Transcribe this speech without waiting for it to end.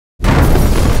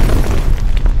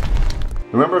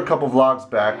Remember a couple vlogs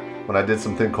back when I did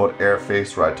something called air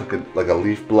face, where I took like a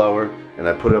leaf blower and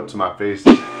I put it up to my face?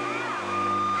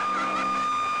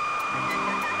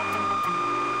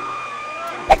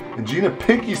 And Jeana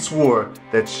pinky swore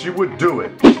that she would do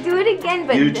it. Do it again,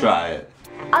 but you try it.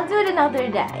 I'll do it another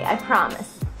day, I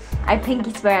promise. I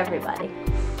pinky swear everybody.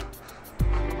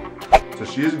 So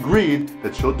she has agreed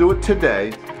that she'll do it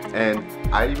today, and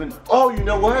oh, you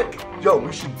know what? Yo,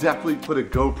 we should definitely put a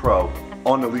GoPro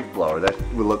on the leaf blower. That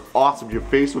would look awesome. Your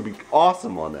face would be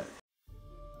awesome on that.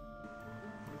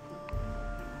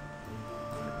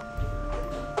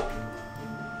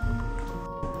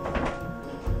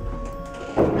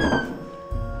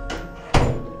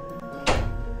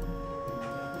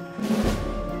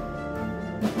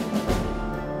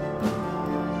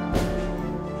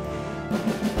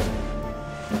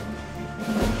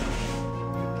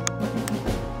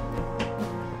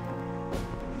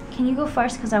 Can you go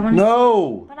first? Because I want to.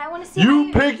 No! But I want to see.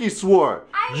 You pinky swore!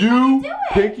 You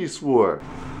pinky swore!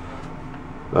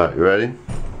 Alright, you ready?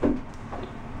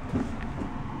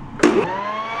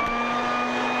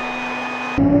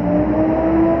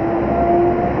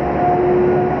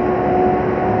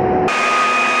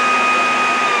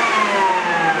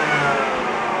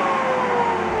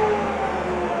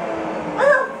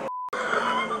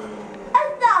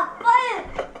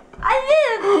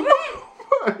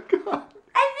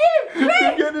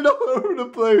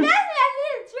 Place. Yes, I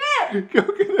need a Go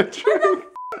get a drink.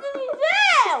 What the f did you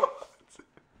do?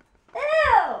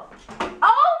 Ew!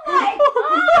 Oh my god!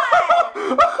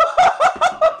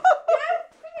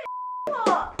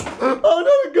 Oh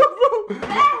no, the GoPro! Look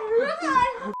at my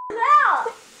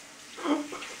mouth!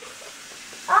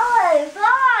 Oh my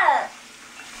god!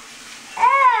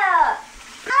 Ew!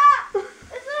 Ah!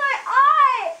 It's in my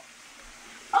eye!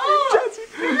 Oh! Jesse!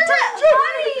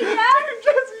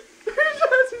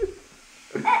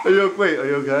 Are you okay? Are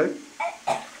you okay?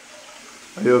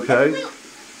 Are you okay?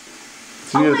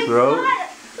 It's in your throat? God.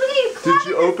 Look at you. Did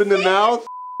you open the mouth?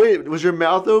 Wait, was your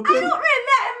mouth open? I don't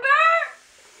remember.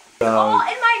 It's all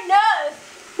in my nose.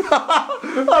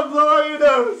 I'm blowing your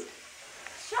nose.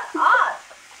 Shut up.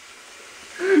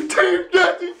 Team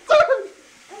Jesse SAAAAN.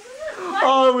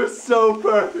 Oh, it was so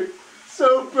perfect.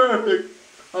 So perfect.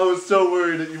 I was so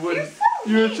worried that you wouldn't.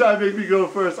 You were trying to make me go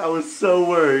first. I was so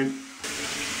worried.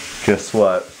 Guess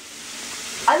what?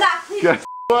 I'm not cleaning. Guess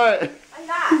what? I'm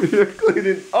not. You're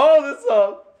cleaning all this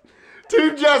up.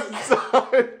 Team Jesse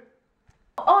SAAAAN.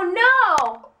 Oh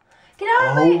no! Get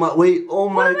out of my. Wait, oh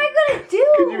my. What am I gonna do?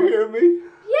 Can you hear me?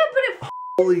 Yeah, but it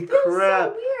Holy feels crap.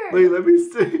 so weird. Wait, let me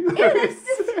see. Ew, that's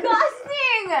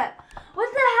disgusting. What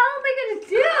the hell am I gonna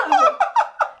do?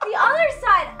 The other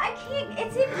side, I can't.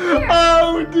 It's in here.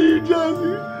 Oh, Team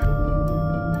Jesse.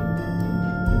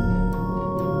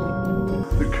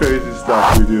 The crazy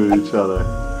stuff we do to each other.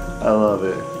 I love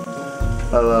it.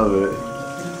 I love it.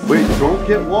 Wait, don't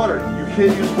get water. You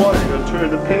can't use water. You're gonna turn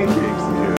into pancakes.